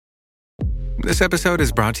This episode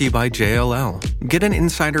is brought to you by JLL. Get an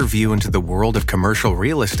insider view into the world of commercial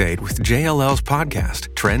real estate with JLL's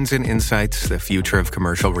podcast, Trends and Insights, the Future of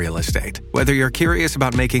Commercial Real Estate. Whether you're curious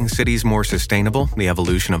about making cities more sustainable, the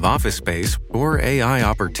evolution of office space, or AI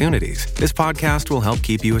opportunities, this podcast will help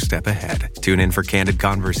keep you a step ahead. Tune in for candid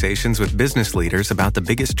conversations with business leaders about the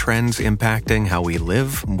biggest trends impacting how we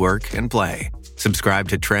live, work, and play. Subscribe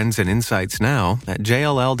to Trends and Insights now at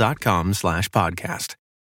jll.com/podcast.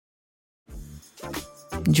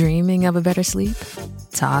 Dreaming of a better sleep?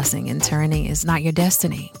 Tossing and turning is not your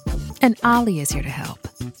destiny. And Ollie is here to help.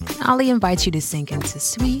 Ollie invites you to sink into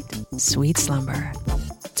sweet, sweet slumber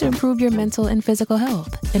to improve your mental and physical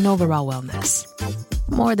health and overall wellness.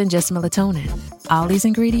 More than just melatonin, Ollie's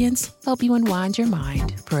ingredients help you unwind your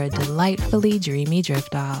mind for a delightfully dreamy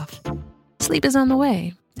drift off. Sleep is on the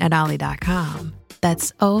way at Ollie.com.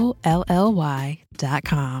 That's OLLY.com.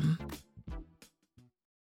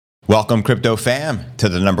 Welcome, crypto fam, to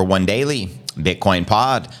the number one daily Bitcoin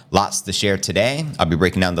pod. Lots to share today. I'll be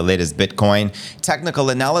breaking down the latest Bitcoin technical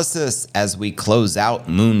analysis as we close out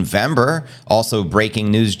Moonvember. Also, breaking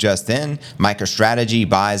news just in, MicroStrategy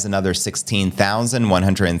buys another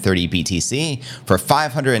 16,130 BTC for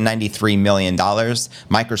 $593 million.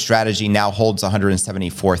 MicroStrategy now holds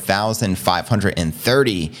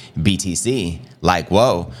 174,530 BTC. Like,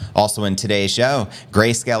 whoa. Also in today's show,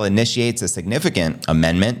 Grayscale initiates a significant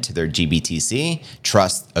amendment to their GBTC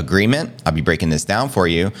trust agreement. I'll be breaking this down for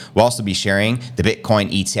you. We'll also be sharing the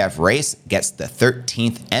Bitcoin ETF race gets the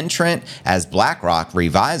 13th entrant as BlackRock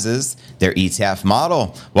revises their ETF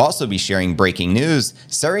model. We'll also be sharing breaking news.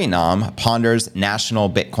 Suriname ponders national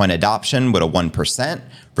Bitcoin adoption with a 1%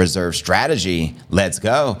 reserve strategy. Let's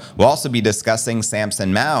go. We'll also be discussing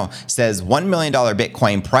Samson Mao says $1 million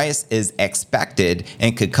Bitcoin price is expected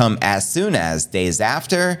and could come as soon as days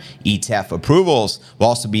after ETF approvals. We'll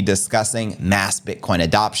also be discussing mass Bitcoin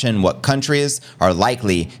adoption, what countries are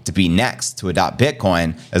likely to be next to adopt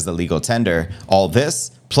Bitcoin as the legal tender. All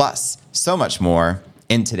this plus so much more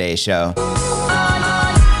in today's show.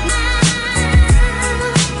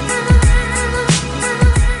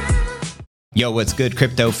 Yo, what's good,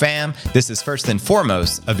 crypto fam? This is first and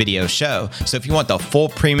foremost a video show. So if you want the full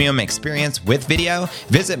premium experience with video,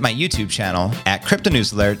 visit my YouTube channel at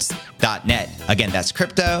cryptonewsalerts.net. Again, that's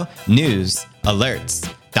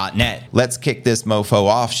cryptonewsalerts.net. Let's kick this mofo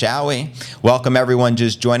off, shall we? Welcome everyone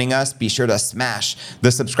just joining us. Be sure to smash the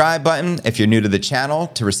subscribe button if you're new to the channel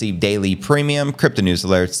to receive daily premium crypto news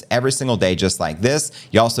alerts every single day just like this.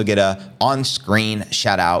 You also get a on-screen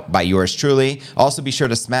shout out by yours truly. Also be sure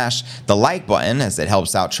to smash the like button as it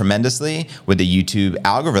helps out tremendously with the YouTube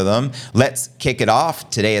algorithm. Let's kick it off.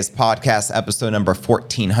 Today is podcast episode number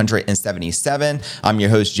 1477. I'm your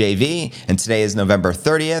host JV and today is November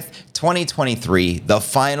 30th, 2023, the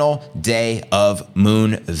final day of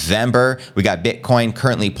Moonvember. We got Bitcoin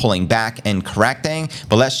currently pulling back and correcting,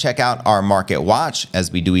 but let's check out our market watch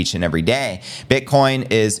as we do each and every day. Bitcoin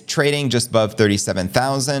is trading just above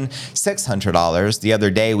 $37,600. The other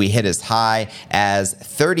day we hit as high as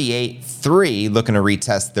 38.3, looking to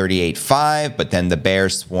retest 38.5, but then the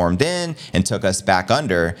bears swarmed in and took us back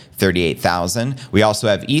under 38,000. We also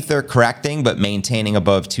have Ether correcting but maintaining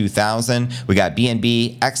above 2,000. We got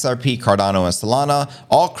BNB, XRP, Cardano, and Solana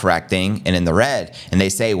all correcting and in the red. And they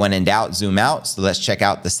say when in doubt, zoom out. So let's check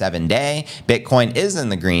out the 7-day. Bitcoin is in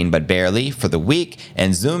the green, but barely for the week.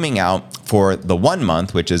 And zooming out for the 1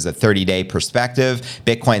 month, which is a 30-day perspective,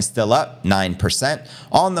 Bitcoin still up 9%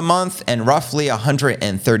 on the month and roughly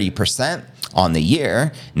 130% on the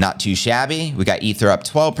year. Not too shabby. We got Ether up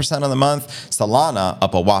 12% on the month, Solana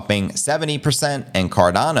up a whopping 70%, and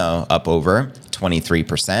Cardano up over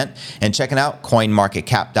 23%. And checking out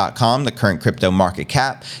coinmarketcap.com, the current crypto market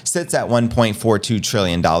cap sits at $1.42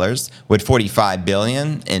 trillion with $45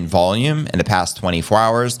 billion in volume in the past 24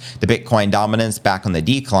 hours. The Bitcoin dominance back on the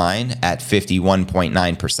decline at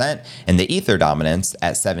 51.9% and the Ether dominance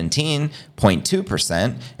at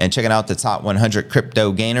 17.2%. And checking out the top 100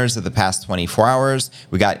 crypto gainers of the past 24 hours,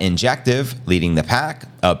 we got Injective leading the pack,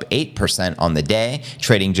 up 8% on the day,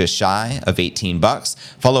 trading just shy of $18,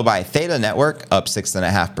 followed by Theta Network, up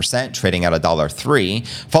 6.5%, trading at $1.03,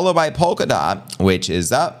 followed by Polkadot, which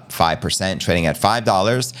is up 5%, trading at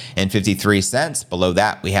 $5.53. Below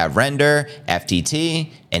that, we have Render,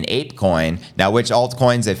 FTT, and ApeCoin. Now, which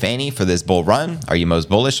altcoins, if any, for this bull run are you most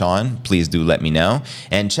bullish on? Please do let me know.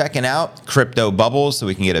 And checking out crypto bubbles so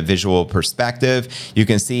we can get a visual perspective. You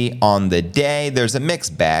can see on the day, there's a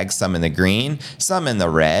mixed bag, some in the green, some in the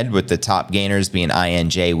red, with the top gainers being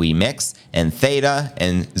INJ, WeMix, and Theta.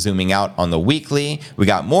 And zooming out on the weekly, we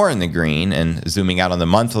got more in the green, and zooming out on the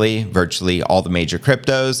monthly, virtually all the major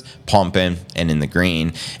cryptos cryptos, pumping and in the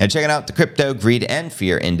green. And checking out the Crypto Greed and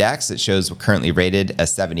Fear Index, it shows we're currently rated a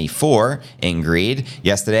 74 in greed.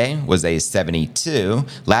 Yesterday was a 72,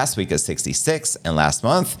 last week a 66, and last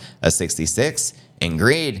month a 66 in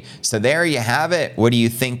greed. So there you have it. What do you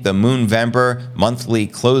think the Moonvember monthly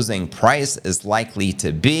closing price is likely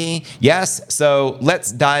to be? Yes, so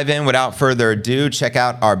let's dive in without further ado. Check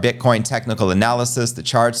out our Bitcoin technical analysis, the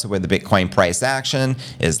charts where the Bitcoin price action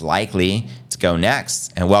is likely to go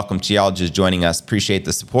next. And welcome to y'all just joining us. Appreciate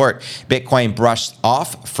the support. Bitcoin brushed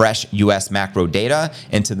off fresh US macro data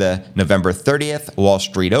into the November 30th Wall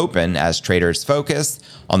Street Open as traders focused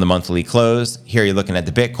on the monthly close. Here you're looking at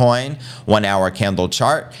the Bitcoin 1 hour candle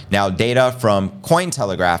chart. Now data from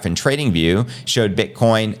Cointelegraph and TradingView showed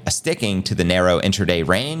Bitcoin sticking to the narrow intraday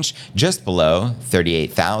range just below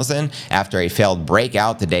 38,000 after a failed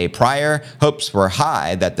breakout the day prior. Hopes were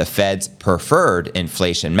high that the Fed's preferred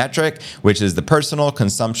inflation metric, which is the personal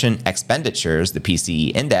consumption expenditures, the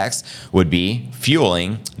PCE index, would be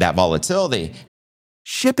fueling that volatility.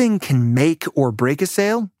 Shipping can make or break a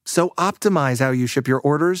sale, so optimize how you ship your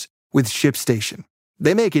orders with ShipStation.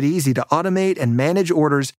 They make it easy to automate and manage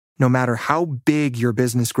orders no matter how big your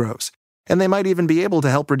business grows. And they might even be able to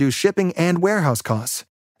help reduce shipping and warehouse costs.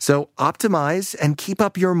 So optimize and keep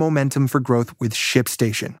up your momentum for growth with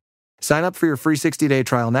ShipStation. Sign up for your free 60-day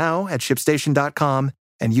trial now at ShipStation.com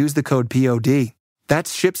and use the code POD.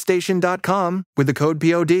 That's ShipStation.com with the code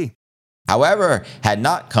POD. However, had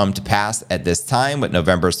not come to pass at this time with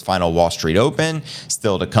November's final Wall Street Open.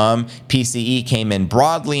 Still to come, PCE came in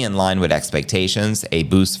broadly in line with expectations, a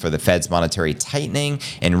boost for the Fed's monetary tightening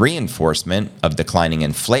and reinforcement of declining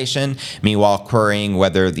inflation. Meanwhile, querying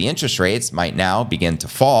whether the interest rates might now begin to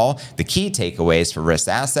fall. The key takeaways for risk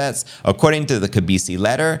assets, according to the Kabisi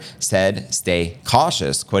letter, said stay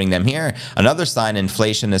cautious. Quoting them here, another sign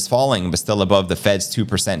inflation is falling but still above the Fed's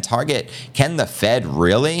 2% target. Can the Fed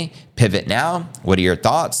really pivot now? What are your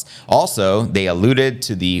thoughts? Also, they alluded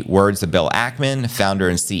to the words of Bill Ackman, founder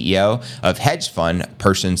and CEO of hedge fund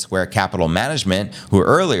Pershing Square Capital Management, who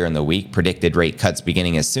earlier in the week predicted rate cuts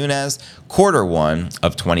beginning as soon as Q1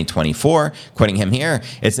 of 2024. Quoting him here,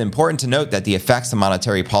 it's important to note that the effects of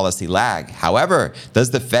monetary policy lag. However,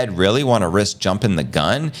 does the Fed really want to risk jumping the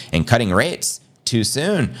gun and cutting rates too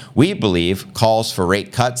soon? We believe calls for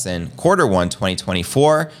rate cuts in Q1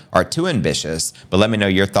 2024 are too ambitious, but let me know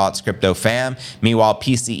your thoughts, crypto fam. Meanwhile,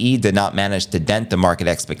 PCE did not manage to dent the market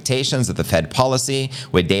expectations of the Fed policy,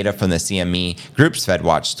 with data from the CME Group's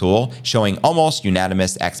FedWatch tool showing almost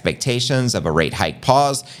unanimous expectations of a rate hike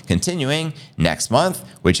pause continuing next month,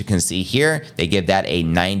 which you can see here. They give that a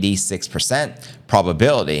 96%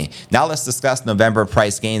 probability. Now let's discuss November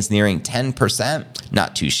price gains nearing 10%.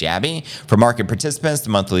 Not too shabby. For market participants, the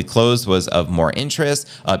monthly close was of more interest,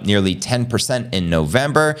 up nearly 10% in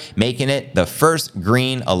November, making it the first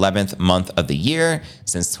green 11th month of the year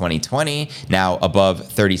since 2020. Now above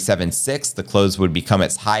 37.6, the close would become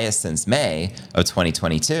its highest since May of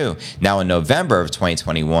 2022. Now in November of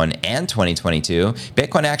 2021 and 2022,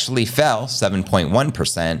 Bitcoin actually fell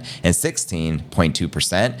 7.1% and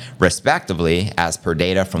 16.2% respectively, as per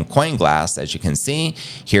data from CoinGlass, as you can see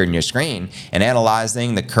here in your screen. And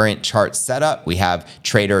analyzing the current chart setup, we have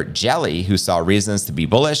trader Jelly, who saw reasons to be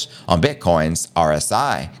bullish on Bitcoin's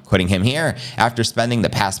RSI. Quoting him here, after spending the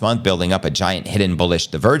past month building up a giant hidden bullish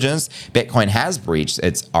divergence, Bitcoin has breached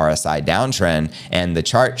its RSI downtrend, and the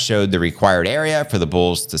chart showed the required area for the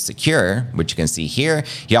bulls to secure, which you can see here.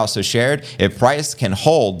 He also shared, if price can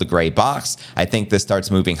hold the gray box, I think this starts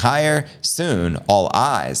moving higher soon. All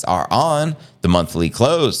eyes are on the monthly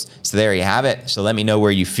close. So there you have it. So let me know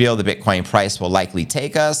where you feel the Bitcoin price will likely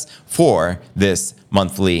take us for this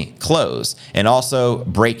monthly close. And also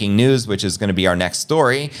breaking news, which is going to be our next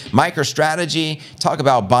story. MicroStrategy, talk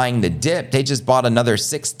about buying the dip. They just bought another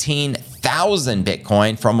 16,000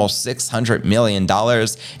 Bitcoin for almost $600 million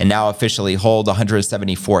and now officially hold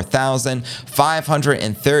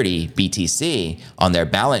 174,530 BTC on their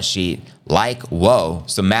balance sheet. Like, whoa.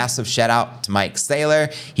 So massive shout out to Mike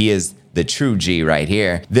Saylor. He is the true G right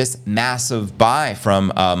here. This massive buy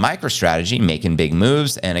from MicroStrategy, making big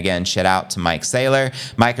moves. And again, shout out to Mike Saylor.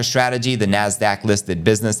 MicroStrategy, the NASDAQ-listed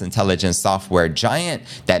business intelligence software giant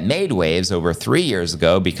that made waves over 3 years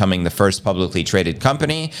ago, becoming the first publicly traded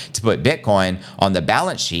company to put Bitcoin on the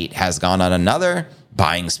balance sheet, has gone on another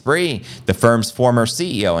buying spree. The firm's former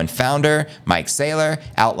CEO and founder, Mike Saylor,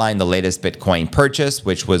 outlined the latest Bitcoin purchase,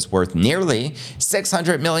 which was worth nearly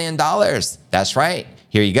 $600 million. That's right.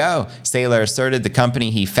 Here you go. Saylor asserted the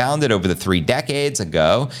company he founded over the 3 decades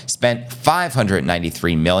ago spent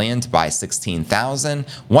 $593 million to buy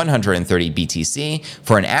 16,130 BTC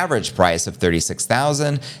for an average price of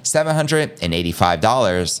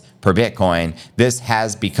 $36,785 per Bitcoin. This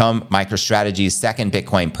has become MicroStrategy's second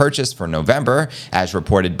Bitcoin purchase for November. As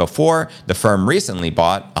reported before, the firm recently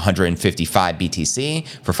bought 155 BTC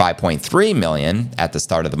for $5.3 million at the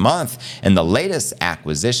start of the month, and the latest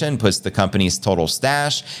acquisition puts the company's total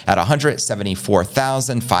stash at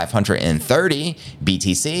 174,530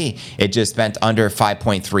 BTC. It just spent under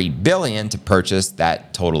 $5.3 billion to purchase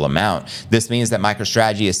that total amount. This means that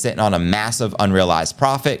MicroStrategy is sitting on a massive unrealized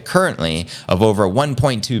profit currently of over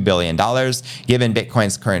 $1.2 billion, given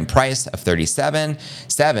Bitcoin's current price of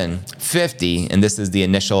 $37,750. And this is the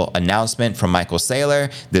initial announcement from Michael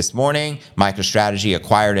Saylor. This morning, MicroStrategy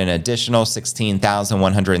acquired an additional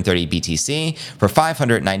 16,130 BTC for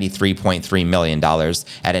 $593.3 million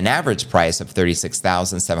at an average price of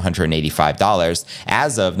 $36,785.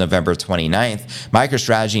 As of November 29th,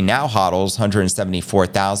 MicroStrategy now hodls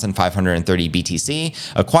 174,530 BTC,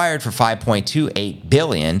 acquired for $5.28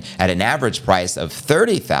 billion at an average price of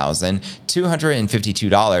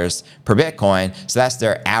 $30,252 per Bitcoin. So that's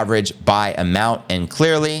their average buy amount, and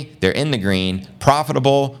clearly they're in the green,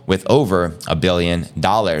 profitable with over $1 billion.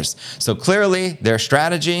 So clearly their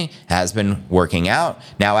strategy has been working out.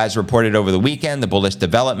 Now, as reported over the weekend, the bullish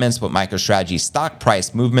developments with MicroStrategy's stock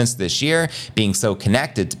price movements this year being so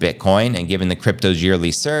connected to Bitcoin, and given the crypto's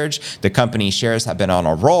yearly surge, the company's shares have been on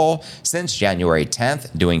a roll since January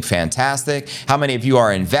 10th, doing fantastic. How many of you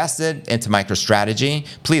are invested into MicroStrategy?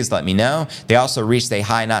 Please let me know. They also reached a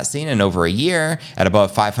high not seen in over a year at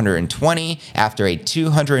above 520 after a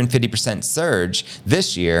 250% surge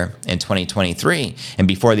this year in 2023. And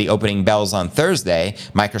before the opening bells on Thursday,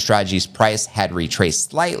 MicroStrategy's price had retraced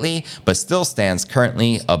slightly, but still stands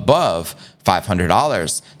currently above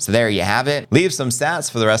 $500. So there you have it. Leave some sats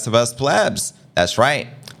for the rest of us plebs. That's right.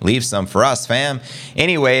 Leave some for us, fam.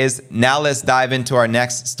 Anyways, now let's dive into our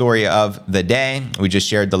next story of the day. We just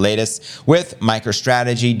shared the latest with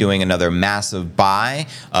MicroStrategy doing another massive buy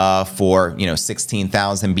for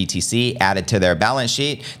 16,000 BTC added to their balance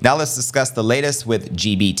sheet. Now let's discuss the latest with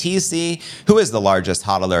GBTC, who is the largest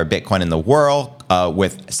hodler of Bitcoin in the world,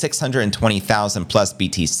 with 620,000 plus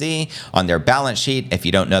BTC on their balance sheet. If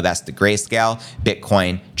you don't know, that's the Grayscale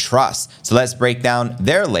Bitcoin Trust. So let's break down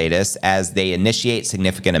their latest as they initiate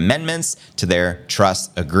significant amendments to their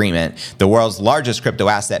trust agreement. The world's largest crypto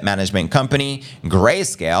asset management company,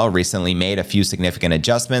 Grayscale, recently made a few significant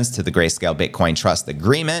adjustments to the Grayscale Bitcoin Trust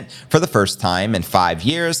agreement for the first time in 5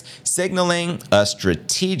 years, signaling a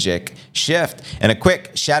strategic shift. And a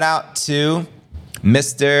quick shout out to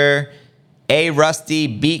Mr.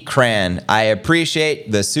 Rusty Beatcran. I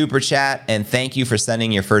appreciate the super chat and thank you for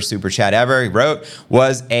sending your first super chat ever. He wrote,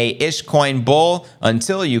 was a Ishcoin bull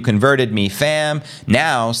until you converted me, fam.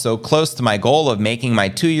 Now, so close to my goal of making my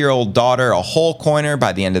 2-year-old daughter a whole coiner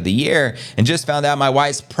by the end of the year, and just found out my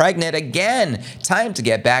wife's pregnant again. Time to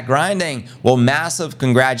get back grinding. Well, massive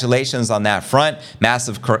congratulations on that front.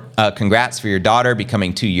 Massive congrats for your daughter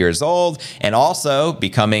becoming 2 years old and also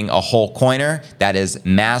becoming a whole coiner. That is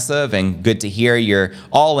massive and good to hear you're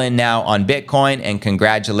all in now on Bitcoin, and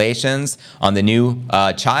congratulations on the new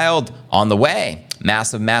child on the way.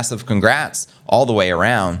 Massive, massive congrats all the way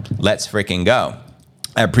around. Let's freaking go.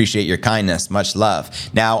 I appreciate your kindness. Much love.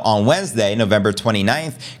 Now, on Wednesday, November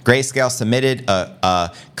 29th, Grayscale submitted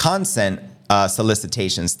a consent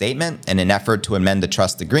solicitation statement in an effort to amend the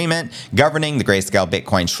trust agreement governing the Grayscale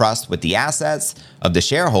Bitcoin Trust with the assets of the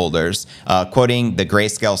shareholders. Quoting the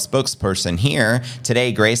Grayscale spokesperson here,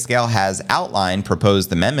 today Grayscale has outlined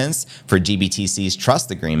proposed amendments for GBTC's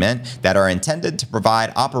trust agreement that are intended to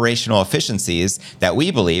provide operational efficiencies that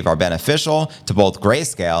we believe are beneficial to both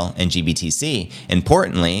Grayscale and GBTC.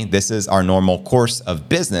 Importantly, this is our normal course of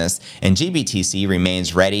business, and GBTC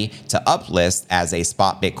remains ready to uplist as a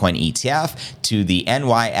spot Bitcoin ETF to the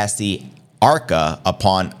NYSE ARCA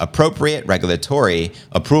upon appropriate regulatory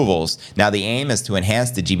approvals. Now, the aim is to enhance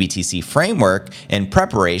the GBTC framework in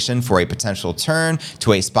preparation for a potential turn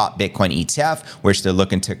to a spot Bitcoin ETF, which they're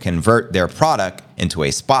looking to convert their product into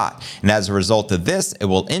a spot. And as a result of this, it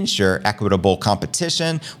will ensure equitable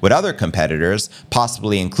competition with other competitors,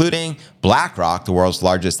 possibly including BlackRock, the world's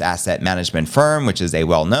largest asset management firm, which is a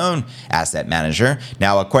well-known asset manager.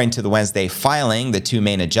 Now, according to the Wednesday filing, the two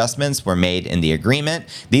main adjustments were made in the agreement.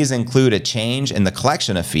 These include a change in the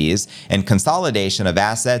collection of fees and consolidation of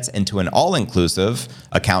assets into an all-inclusive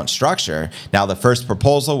account structure. Now, the first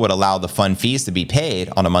proposal would allow the fund fees to be paid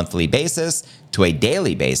on a monthly basis to a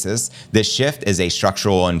daily basis. This shift is a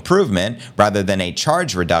structural improvement rather than a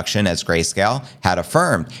charge reduction, as Grayscale had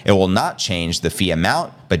affirmed. It will not change the fee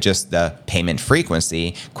amount, but just the payment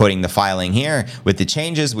frequency. Quoting the filing here, with the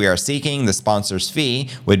changes we are seeking, the sponsor's fee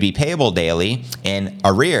would be payable daily in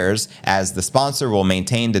arrears, as the sponsor will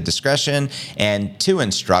maintain the discretion and to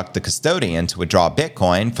instruct the custodian to withdraw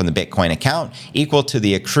Bitcoin from the Bitcoin account equal to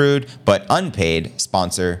the accrued but unpaid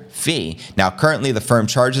sponsor fee. Now, currently the firm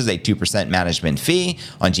charges a 2% management fee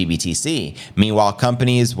on GBTC. Meanwhile,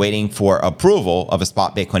 companies waiting for approval of a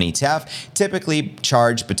spot Bitcoin ETF typically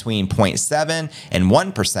charge between 0.7 and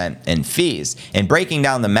 1% in fees. And breaking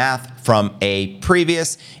down the math from a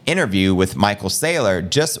previous interview with Michael Saylor,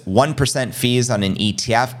 just 1% fees on an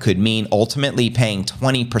ETF could mean ultimately paying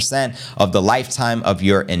 20% of the lifetime of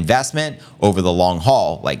your investment over the long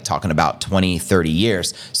haul, like talking about 20, 30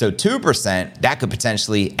 years. So 2%, that could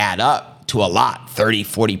potentially add up to a lot, 30,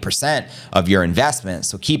 40% of your investment.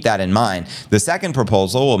 So keep that in mind. The second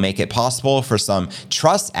proposal will make it possible for some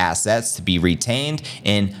trust assets to be retained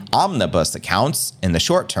in omnibus accounts in the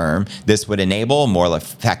short term. This would enable more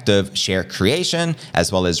effective share creation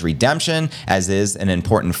as well as redemption, as is an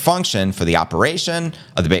important function for the operation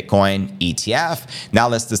of the Bitcoin ETF. Now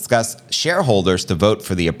let's discuss shareholders to vote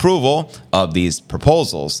for the approval of these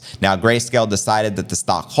proposals. Now, Grayscale decided that the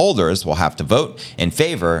stockholders will have to vote in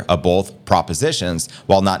favor of both propositions.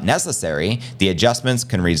 While not necessary, the adjustments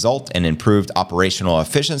can result in improved operational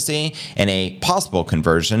efficiency and a possible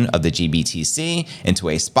conversion of the GBTC into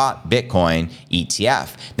a spot Bitcoin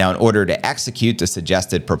ETF. Now, in order to execute the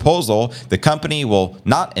suggested proposal, the company will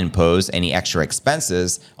not impose any extra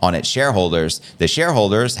expenses on its shareholders. The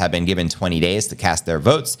shareholders have been given 20 days to cast their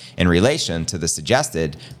votes in relation to the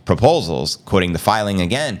suggested proposals. Quoting the filing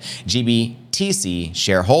again, GBTC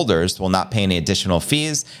shareholders will not pay any additional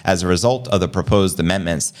fees as a result of the proposed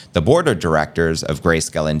amendments. The board of directors of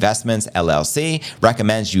Grayscale Investments, LLC,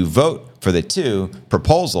 recommends you vote for the two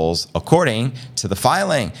proposals according to the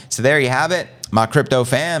filing. So there you have it, my crypto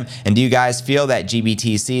fam. And do you guys feel that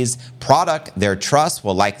GBTC's product, their trust,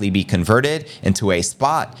 will likely be converted into a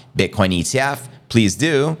spot Bitcoin ETF? Please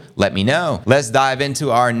do let me know. Let's dive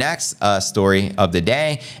into our next story of the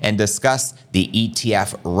day and discuss the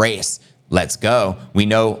ETF race. Let's go. We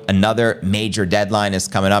know another major deadline is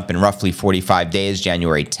coming up in roughly 45 days,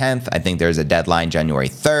 January 10th. I think there's a deadline January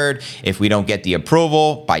 3rd. If we don't get the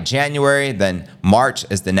approval by January, then March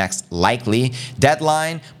is the next likely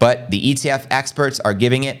deadline. But the ETF experts are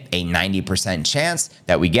giving it a 90% chance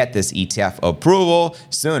that we get this ETF approval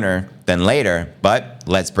sooner than later. But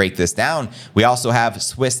let's break this down. We also have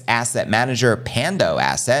Swiss asset manager Pando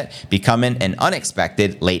Asset becoming an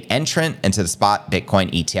unexpected late entrant into the spot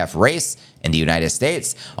Bitcoin ETF race in the United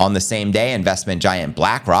States. On the same day, investment giant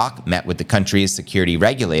BlackRock met with the country's security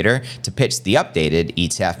regulator to pitch the updated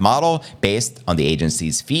ETF model based on the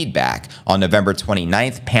agency's feedback. On November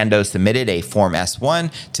 29th, Pando submitted a Form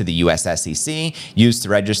S-1 to the US SEC used to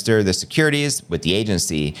register the securities with the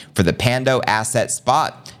agency for the Pando Asset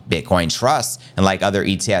Spot Bitcoin Trust. And like other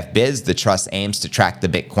ETF bids, the trust aims to track the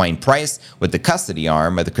Bitcoin price with the custody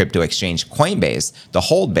arm of the crypto exchange Coinbase to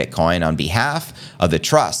hold Bitcoin on behalf of the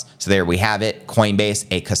trust. So there we have it, Coinbase,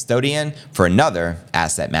 a custodian for another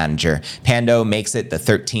asset manager. Pando makes it the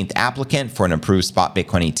 13th applicant for an approved spot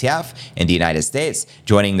Bitcoin ETF in the United States,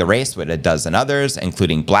 joining the race with a dozen others,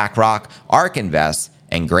 including BlackRock, ARK Invest,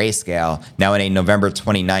 and Grayscale. Now, in a November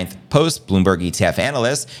 29th post, Bloomberg ETF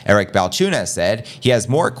analyst Eric Balchunas said he has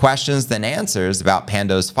more questions than answers about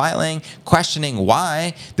Pando's filing, questioning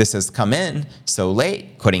why this has come in so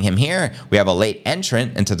late. Quoting him here, we have a late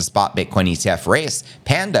entrant into the spot Bitcoin ETF race.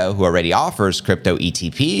 Pando, who already offers crypto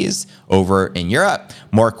ETPs over in Europe.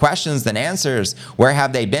 More questions than answers. Where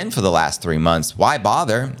have they been for the last 3 months? Why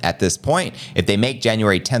bother at this point? If they make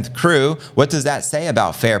January 10th crew, what does that say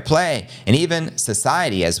about fair play and even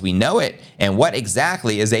society as we know it? And what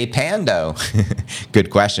exactly is a Pando? Good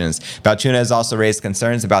questions. Balchunas has also raised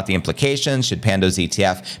concerns about the implications should Pando's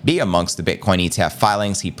ETF be amongst the Bitcoin ETF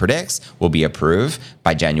filings he predicts will be approved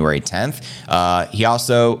by January 10th. We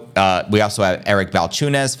also have Eric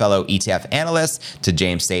Balchunas, fellow ETF analyst, to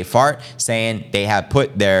James Seyfarth, saying they have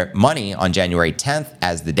put their money on January 10th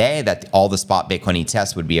as the day that all the spot Bitcoin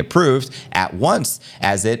ETFs would be approved at once,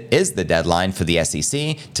 as it is the deadline for the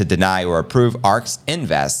SEC to deny or approve ARK's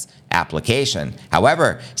Invest application.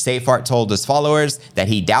 However, Seyfarth told his followers that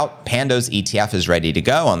he doubts Pando's ETF is ready to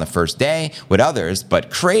go on the first day with others, but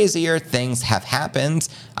crazier things have happened,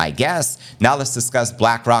 I guess. Now let's discuss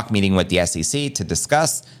BlackRock meeting with the SEC to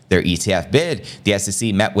discuss their ETF bid. The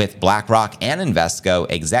SEC met with BlackRock and Invesco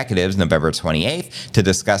executives November 28th to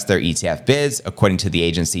discuss their ETF bids, according to the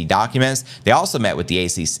agency documents. They also met with the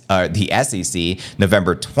SEC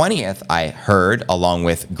November 20th, I heard, along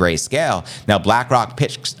with Grayscale. Now, BlackRock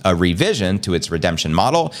pitched a revision to its redemption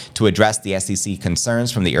model to address the SEC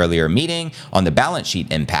concerns from the earlier meeting on the balance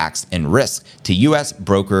sheet impacts and risk to U.S.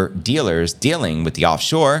 broker-dealers dealing with the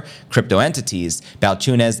offshore crypto entities.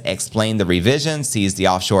 Balchunas explained the revision sees the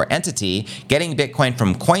offshore entity getting Bitcoin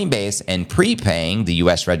from Coinbase and prepaying the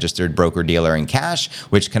U.S. registered broker-dealer in cash,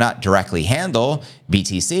 which cannot directly handle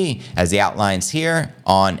BTC, as he outlines here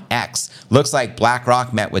on X. Looks like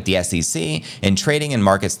BlackRock met with the SEC and Trading and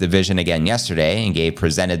Markets Division again yesterday and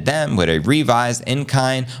presented them with a revised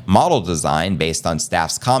in-kind model design based on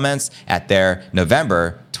staff's comments at their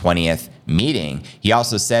November 20th meeting. He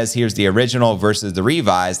also says here's the original versus the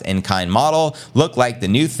revised in-kind model. Look like the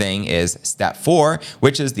new thing is step 4,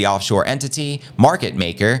 which is the offshore entity, market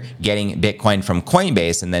maker, getting Bitcoin from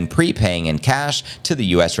Coinbase and then prepaying in cash to the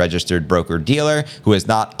U.S. registered broker-dealer who is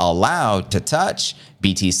not allowed to touch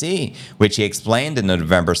BTC, which he explained in the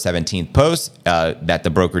November 17th post that the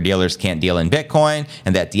broker-dealers can't deal in Bitcoin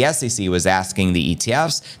and that the SEC was asking the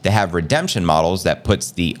ETFs to have redemption models that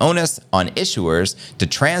puts the onus on issuers to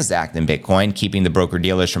transact in Bitcoin, keeping the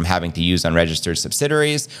broker-dealers from having to use unregistered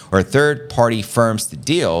subsidiaries or third-party firms to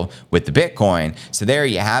deal with the Bitcoin. So there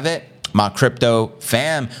you have it. My crypto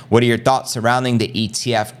fam, what are your thoughts surrounding the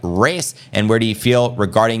ETF race, and where do you feel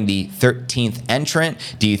regarding the 13th entrant?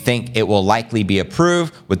 Do you think it will likely be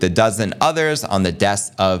approved with a dozen others on the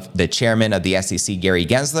desk of the chairman of the SEC, Gary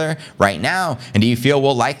Gensler, right now? And do you feel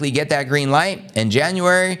we'll likely get that green light in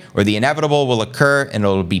January, or the inevitable will occur and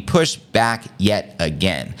it'll be pushed back yet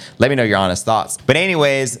again? Let me know your honest thoughts. But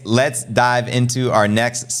anyways, let's dive into our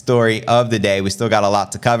next story of the day. We still got a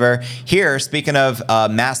lot to cover here. Speaking of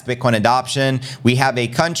mass Bitcoin adoption, we have a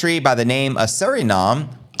country by the name of Suriname.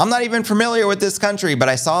 I'm not even familiar with this country, but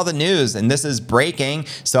I saw the news and this is breaking,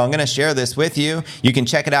 so I'm going to share this with you. You can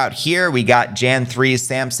check it out here. We got Jan 3's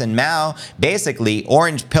Samson Mao basically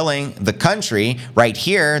orange pilling the country right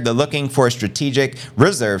here. They're looking for a strategic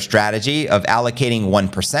reserve strategy of allocating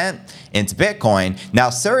 1% into Bitcoin. Now,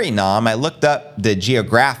 Suriname, I looked up the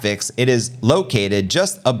geographics. It is located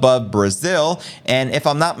just above Brazil. And if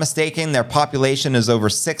I'm not mistaken, their population is over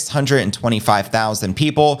 625,000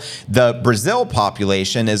 people. The Brazil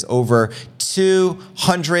population is over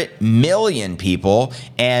 200 million people.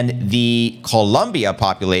 And the Colombia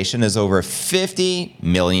population is over 50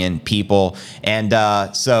 million people. And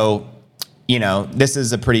you know, this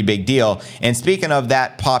is a pretty big deal. And speaking of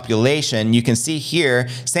that population, you can see here,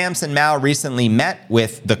 Samson Mao recently met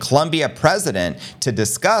with the Colombia president to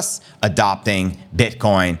discuss adopting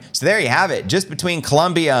Bitcoin. So there you have it, just between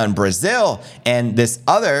Colombia and Brazil and this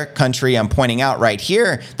other country I'm pointing out right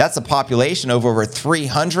here, that's a population of over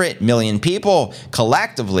 300 million people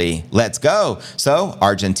collectively. Let's go. So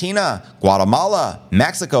Argentina, Guatemala,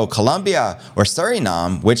 Mexico, Colombia, or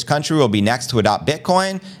Suriname, which country will be next to adopt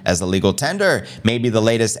Bitcoin as a legal tender? Maybe the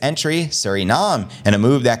latest entry, Suriname, and a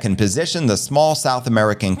move that can position the small South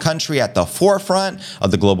American country at the forefront of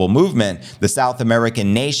the global movement. The South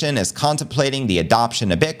American nation is contemplating the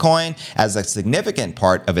adoption of Bitcoin as a significant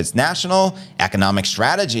part of its national economic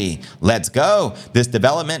strategy. Let's go. This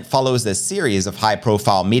development follows a series of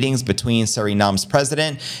high-profile meetings between Suriname's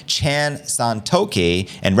president, Chan Santoki,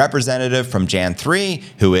 and representative from Jan 3,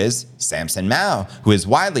 who is Samson Mao, who is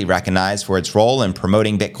widely recognized for its role in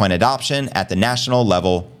promoting Bitcoin adoption at the national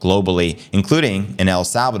level globally, including in El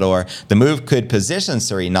Salvador. The move could position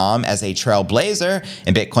Suriname as a trailblazer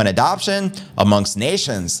in Bitcoin adoption amongst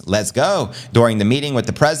nations. Let's go. During the meeting with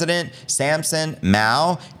the president, Samson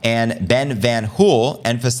Mao and Ben Van Hool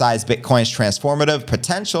emphasized Bitcoin's transformative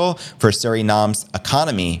potential for Suriname's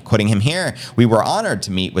economy. Quoting him here, "We were honored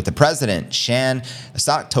to meet with the president, Chan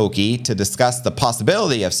Santoki, to discuss the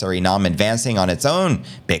possibility of Suriname advancing on its own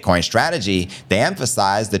Bitcoin strategy. They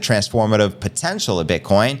emphasized the transformative potential of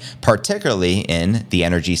Bitcoin, particularly in the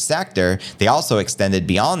energy sector. They also extended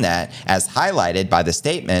beyond that, as highlighted by the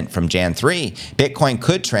statement from Jan 3. Bitcoin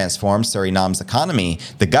could transform Suriname's economy.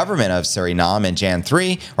 The government of Suriname and Jan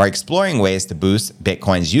 3 are exploring ways to boost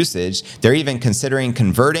Bitcoin's usage. They're even considering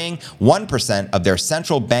converting 1% of their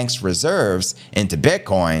central bank's reserves into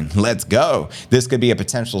Bitcoin." Let's go. This could be a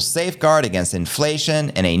potential safeguard against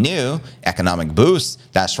inflation and a new economic boost.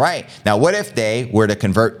 That's right. Now, what if they were to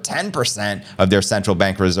convert 10% 1% of their central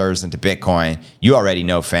bank reserves into Bitcoin. You already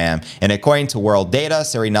know, fam. And according to world data,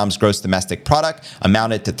 Surinam's gross domestic product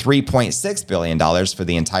amounted to $3.6 billion for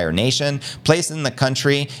the entire nation, placing the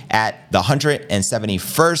country at the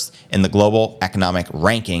 171st in the global economic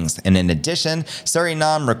rankings. And in addition,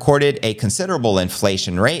 Suriname recorded a considerable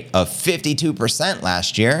inflation rate of 52%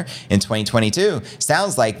 last year in 2022.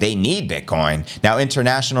 Sounds like they need Bitcoin. Now,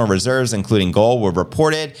 international reserves, including gold, were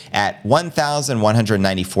reported at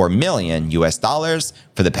 1,194 million US dollars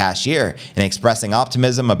for the past year. And expressing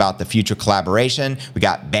optimism about the future collaboration, we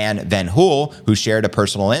got Ban Van Hoel, who shared a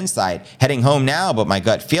personal insight. Heading home now, but my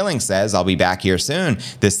gut feeling says I'll be back here soon.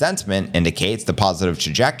 This sentiment indicates the positive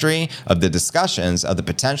trajectory of the discussions of the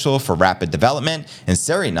potential for rapid development in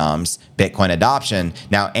Suriname's Bitcoin adoption.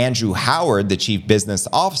 Now, Andrew Howard, the chief business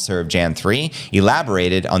officer of Jan3,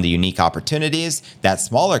 elaborated on the unique opportunities that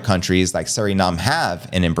smaller countries like Suriname have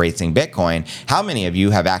in embracing Bitcoin. How many of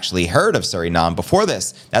you have actually heard of Suriname before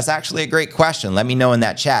this? That's actually a great question. Let me know in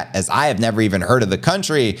that chat, as I have never even heard of the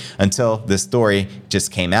country until this story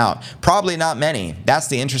just came out. Probably not many. That's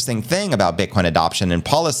the interesting thing about Bitcoin adoption and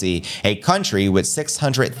policy. A country with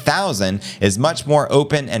 600,000 is much more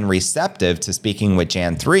open and receptive to speaking with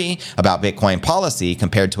Jan3 about Bitcoin policy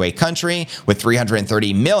compared to a country with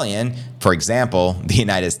 330 million, for example, the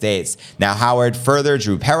United States. Now, Howard further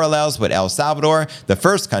drew parallels with El Salvador, the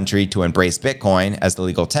first country to embrace Bitcoin as the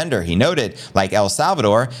legal tender. He noted, like El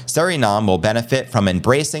Salvador, Suriname will benefit from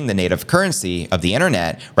embracing the native currency of the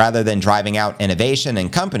internet rather than driving out innovation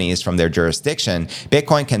and companies from their jurisdiction.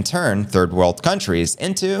 Bitcoin can turn third world countries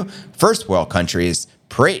into first world countries.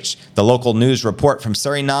 Preach. The local news report from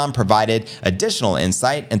Suriname provided additional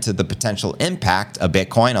insight into the potential impact of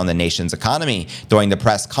Bitcoin on the nation's economy. During the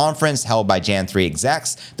press conference held by Jan3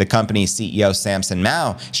 execs, the company's CEO Samson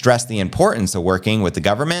Mao stressed the importance of working with the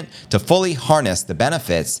government to fully harness the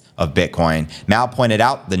benefits of Bitcoin. Mao pointed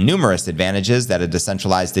out the numerous advantages that a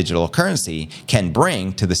decentralized digital currency can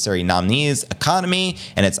bring to the Surinamese economy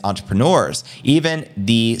and its entrepreneurs. Even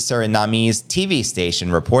the Surinamese TV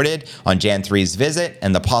station reported on Jan3's visit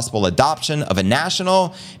and the possible adoption of a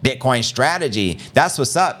national Bitcoin strategy. That's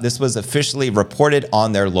what's up. This was officially reported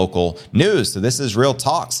on their local news. So this is real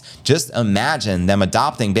talks. Just imagine them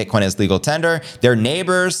adopting Bitcoin as legal tender. They're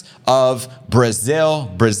neighbors of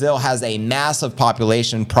Brazil. Brazil has a massive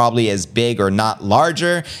population, probably as big or not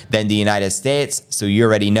larger than the United States. So you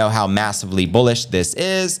already know how massively bullish this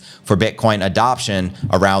is for Bitcoin adoption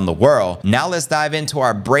around the world. Now let's dive into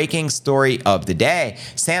our breaking story of the day.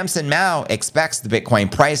 Samson Mao expects the Bitcoin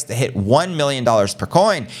price to hit $1 million per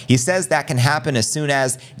coin. He says that can happen as soon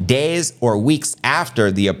as days or weeks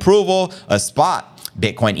after the approval of spot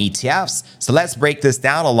Bitcoin ETFs. So let's break this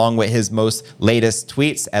down along with his most latest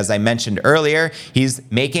tweets. As I mentioned earlier, he's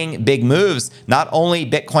making big moves. Not only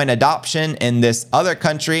Bitcoin adoption in this other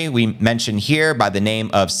country we mentioned here by the name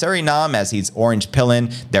of Suriname, as he's orange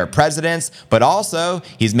pilling their presidents, but also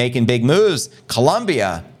he's making big moves.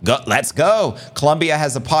 Colombia. Let's go. Colombia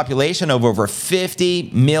has a population of over 50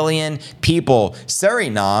 million people.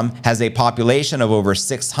 Suriname has a population of over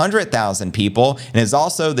 600,000 people and is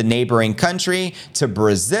also the neighboring country to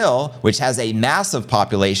Brazil, which has a massive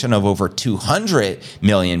population of over 200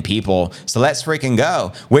 million people. So let's freaking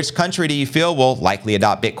go. Which country do you feel will likely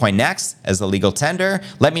adopt Bitcoin next as a legal tender?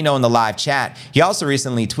 Let me know in the live chat. He also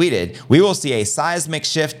recently tweeted, "We will see a seismic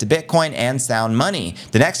shift to Bitcoin and sound money.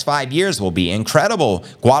 The next 5 years will be incredible.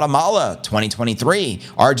 Guatemala, 2023.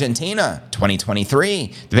 Argentina,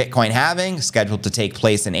 2023. The Bitcoin halving scheduled to take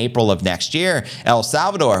place in April of next year. El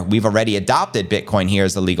Salvador, we've already adopted Bitcoin here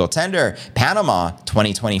as a legal tender. Panama,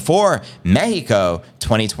 2024. Mexico,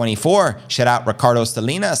 2024. Shout out Ricardo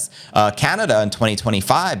Salinas. Canada in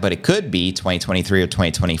 2025, but it could be 2023 or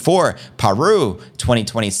 2024. Peru,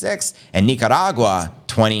 2026. And Nicaragua,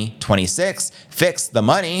 2026. Fix the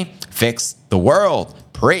money, fix the world."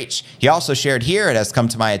 Preach. He also shared here, it has come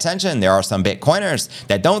to my attention, there are some Bitcoiners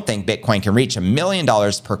that don't think Bitcoin can reach $1 million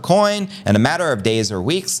per coin in a matter of days or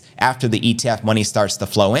weeks after the ETF money starts to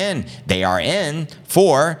flow in. They are in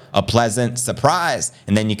for a pleasant surprise.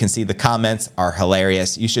 And then you can see the comments are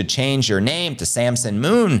hilarious. You should change your name to Samson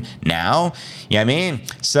Moon now. You know what I mean?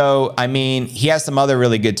 So, he has some other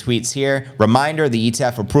really good tweets here. Reminder, the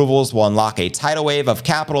ETF approvals will unlock a tidal wave of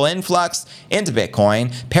capital influx into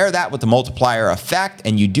Bitcoin. Pair that with the multiplier effect,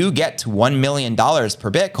 and you do get to $1 million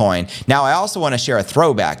per Bitcoin. Now, I also want to share a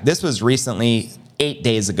throwback. This was recently 8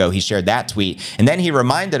 days ago, he shared that tweet. And then he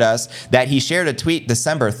reminded us that he shared a tweet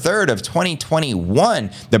December 3rd of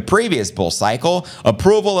 2021, the previous bull cycle.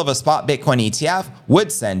 Approval of a spot Bitcoin ETF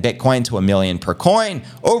would send Bitcoin to $1 million per coin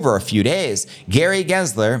over a few days. Gary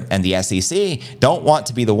Gensler and the SEC don't want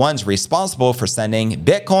to be the ones responsible for sending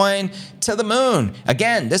Bitcoin to the moon.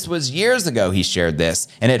 Again, this was years ago he shared this,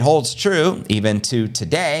 and it holds true even to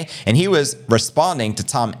today. And he was responding to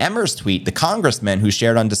Tom Emmer's tweet, the congressman who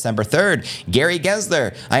shared on December 3rd. Gary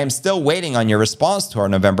Gensler, I am still waiting on your response to our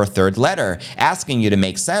November 3rd letter, asking you to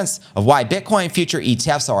make sense of why Bitcoin future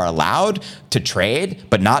ETFs are allowed to trade,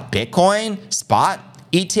 but not Bitcoin spot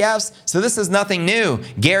ETFs. So this is nothing new.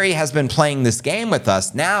 Gary has been playing this game with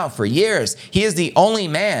us now for years. He is the only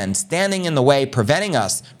man standing in the way preventing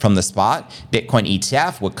us from the spot Bitcoin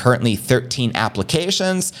ETF with currently 13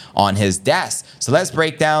 applications on his desk. So let's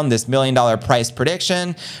break down this $1 million price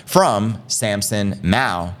prediction from Samson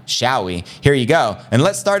Mow, shall we? Here you go. And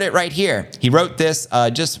let's start it right here. He wrote this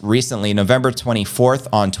just recently, November 24th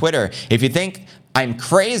on Twitter. If you think I'm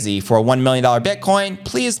crazy for a $1 million Bitcoin,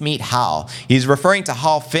 please meet Hal. He's referring to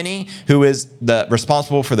Hal Finney, who is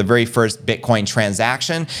responsible for the very first Bitcoin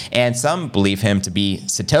transaction, and some believe him to be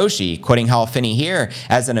Satoshi. Quoting Hal Finney here,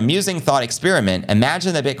 as an amusing thought experiment,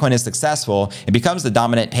 imagine that Bitcoin is successful, it becomes the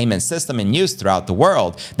dominant payment system in use throughout the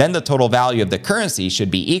world. Then the total value of the currency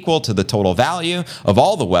should be equal to the total value of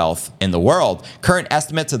all the wealth in the world. Current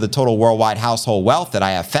estimates of the total worldwide household wealth that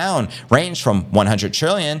I have found range from 100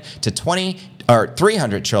 trillion to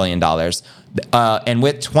 $300 trillion. And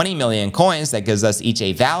with 20 million coins, that gives us each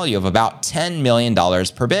a value of about $10 million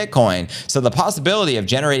per Bitcoin. So the possibility of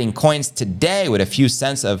generating coins today with a few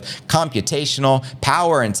cents of computational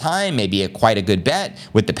power and time may be quite a good bet,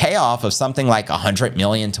 with the payoff of something like 100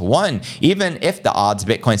 million to 1. Even if the odds of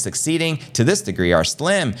Bitcoin succeeding to this degree are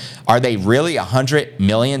slim, are they really 100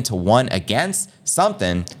 million to 1 against?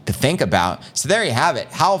 Something to think about. So there you have it.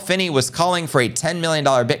 Hal Finney was calling for a $10 million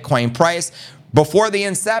Bitcoin price before the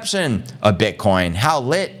inception of Bitcoin. How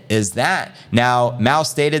lit is that? Now, Mao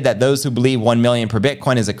stated that those who believe 1 million per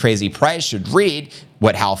Bitcoin is a crazy price should read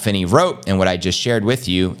what Hal Finney wrote and what I just shared with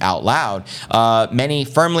you out loud. Many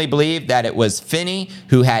firmly believe that it was Finney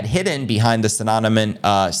who had hidden behind the synonym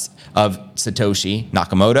of Satoshi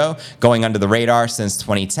Nakamoto, going under the radar since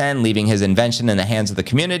 2010, leaving his invention in the hands of the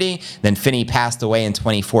community. Then Finney passed away in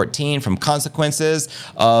 2014 from consequences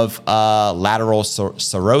of lateral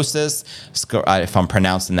sclerosis, if I'm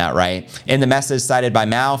pronouncing that right. In the message cited by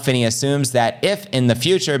Mao, Finney assumes that if in the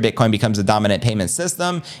future Bitcoin becomes a dominant payment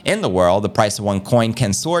system in the world, the price of one coin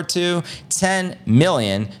can soar to $10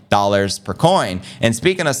 million per coin. And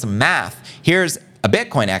speaking of some math, here's a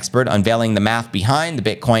Bitcoin expert unveiling the math behind the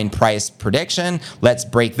Bitcoin price prediction. Let's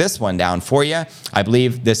break this one down for you. I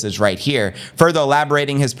believe this is right here. Further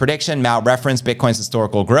elaborating his prediction, Mao referenced Bitcoin's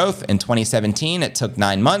historical growth. In 2017, it took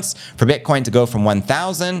 9 months for Bitcoin to go from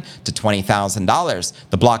 $1,000 to $20,000.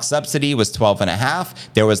 The block subsidy was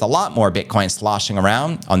 12.5. There was a lot more Bitcoin sloshing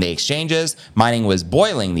around on the exchanges. Mining was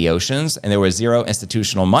boiling the oceans, and there was zero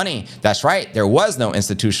institutional money. That's right, there was no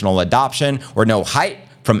institutional adoption or no hype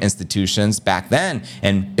from institutions back then.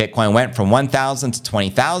 And Bitcoin went from 1,000 to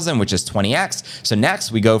 20,000, which is 20x. So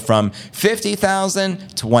next we go from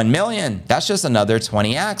 50,000 to 1 million. That's just another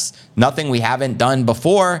 20x. Nothing we haven't done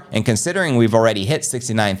before. And considering we've already hit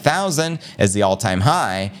 69,000 as the all-time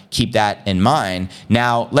high, keep that in mind.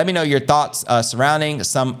 Now, let me know your thoughts surrounding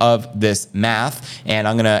some of this math. And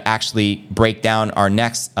I'm going to actually break down our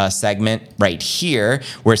next segment right here,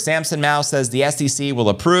 where Samson Mow says the SEC will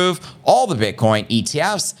approve all the Bitcoin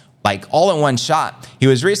ETFs like all in one shot. He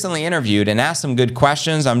was recently interviewed and asked some good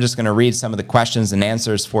questions. I'm just going to read some of the questions and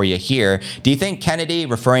answers for you here. Do you think Kennedy,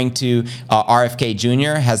 referring to RFK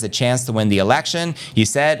Jr., has a chance to win the election? He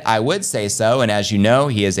said, I would say so. And as you know,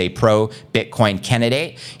 he is a pro-Bitcoin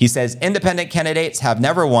candidate. He says, independent candidates have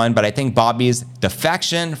never won, but I think Bobby's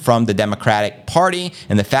defection from the Democratic Party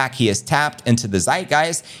and the fact he has tapped into the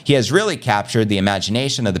zeitgeist, he has really captured the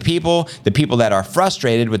imagination of the people that are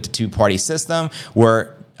frustrated with the two-party system,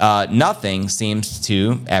 where nothing seems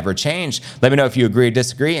to ever change. Let me know if you agree or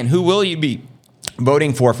disagree, and who will you be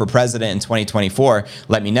voting for president in 2024?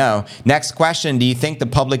 Let me know. Next question, do you think the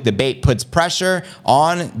public debate puts pressure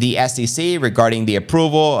on the SEC regarding the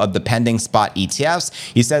approval of the pending spot ETFs?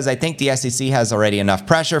 He says, I think the SEC has already enough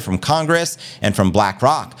pressure from Congress and from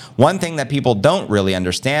BlackRock. One thing that people don't really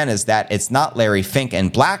understand is that it's not Larry Fink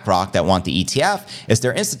and BlackRock that want the ETF, it's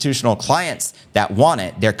their institutional clients that want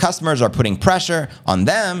it. Their customers are putting pressure on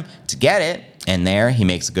them to get it. And there, he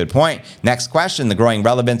makes a good point. Next question, the growing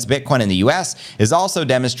relevance of Bitcoin in the US is also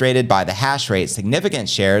demonstrated by the hash rate. Significant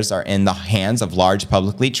shares are in the hands of large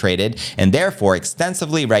publicly traded and therefore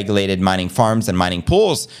extensively regulated mining farms and mining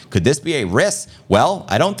pools. Could this be a risk? Well,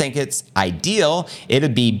 I don't think it's ideal.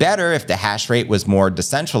 It'd be better if the hash rate was more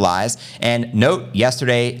decentralized. And note,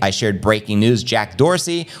 yesterday I shared breaking news, Jack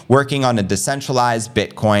Dorsey working on a decentralized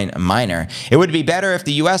Bitcoin miner. It would be better if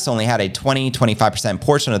the US only had a 20-25%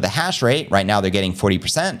 portion of the hash rate. Right now they're getting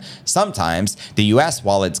 40%. Sometimes the US,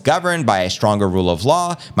 while it's governed by a stronger rule of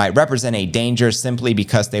law, might represent a danger simply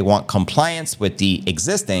because they want compliance with the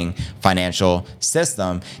existing financial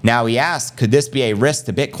system. Now he asked, could this be a risk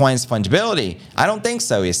to Bitcoin's fungibility? I don't think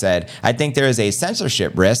so, he said. I think there is a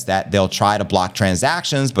censorship risk that they'll try to block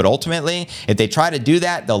transactions, but ultimately, if they try to do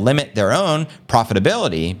that, they'll limit their own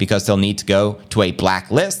profitability because they'll need to go to a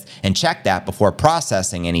blacklist and check that before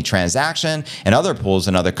processing any transaction, and other pools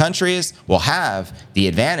in other countries will have the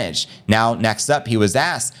advantage. Now, next up, he was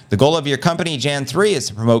asked, the goal of your company, Jan 3, is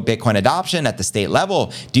to promote Bitcoin adoption at the state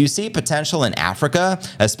level. Do you see potential in Africa,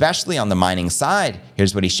 especially on the mining side?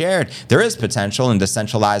 Here's what he shared. There is potential in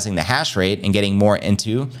decentralizing the hash rate and getting more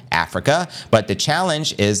into Africa, but the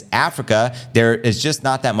challenge is Africa, there is just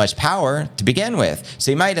not that much power to begin with.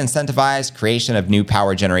 So you might incentivize creation of new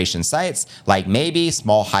power generation sites, like maybe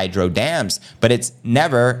small hydro dams, but it's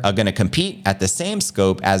never going to compete at the same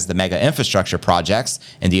scope as the mega infrastructure projects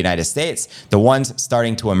in the United States, the ones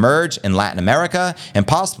starting to emerge in Latin America and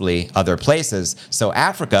possibly other places. So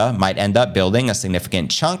Africa might end up building a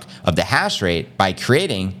significant chunk of the hash rate by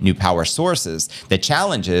creating new power sources. The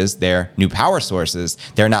challenge is their new power sources.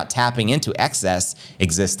 They're not tapping into excess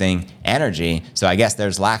existing energy. So I guess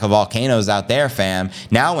there's lack of volcanoes out there, fam.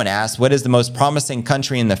 Now when asked, what is the most promising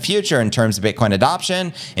country in the future in terms of Bitcoin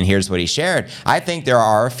adoption? And here's what he shared. I think there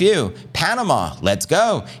are a few. Panama, let's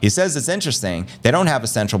go. He says it's interesting. They don't have a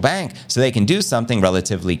central bank, so they can do something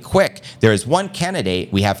relatively quick. There is one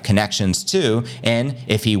candidate we have connections to, and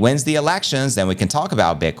if he wins the elections, then we can talk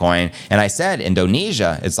about Bitcoin. And I said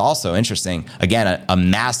Indonesia is also interesting. Again, a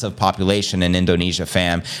massive population in Indonesia,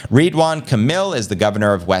 fam. Ridwan Kamil is the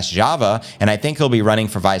governor of West Java, and I think he'll be running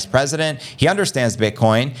for vice president. He understands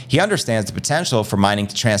Bitcoin. He understands the potential for mining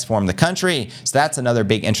to transform the country. So that's another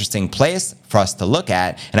big interesting place for us to look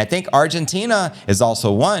at. And I think Argentina is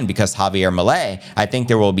also one because Javier Milei. I think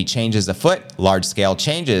there will be changes afoot, large-scale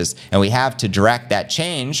changes, and we have to direct that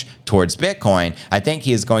change towards Bitcoin. I think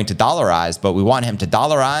he is going to dollarize, but we want him to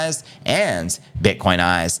dollarize and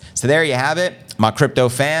Bitcoinize. So there you have it. My crypto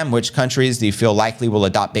fam, which countries do you feel likely will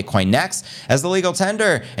adopt Bitcoin next as the legal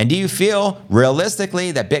tender? And do you feel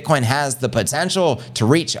realistically that Bitcoin has the potential to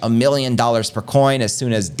reach $1 million per coin as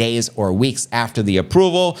soon as days or weeks after the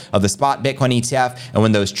approval of the spot Bitcoin ETF? And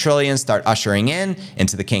when those trillions start ushering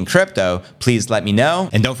into the King Crypto, please let me know.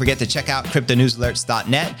 And don't forget to check out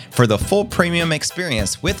cryptonewsalerts.net for the full premium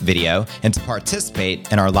experience with video and to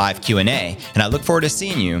participate in our live Q&A. And I look forward to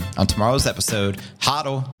seeing you on tomorrow's episode.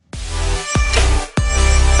 HODL.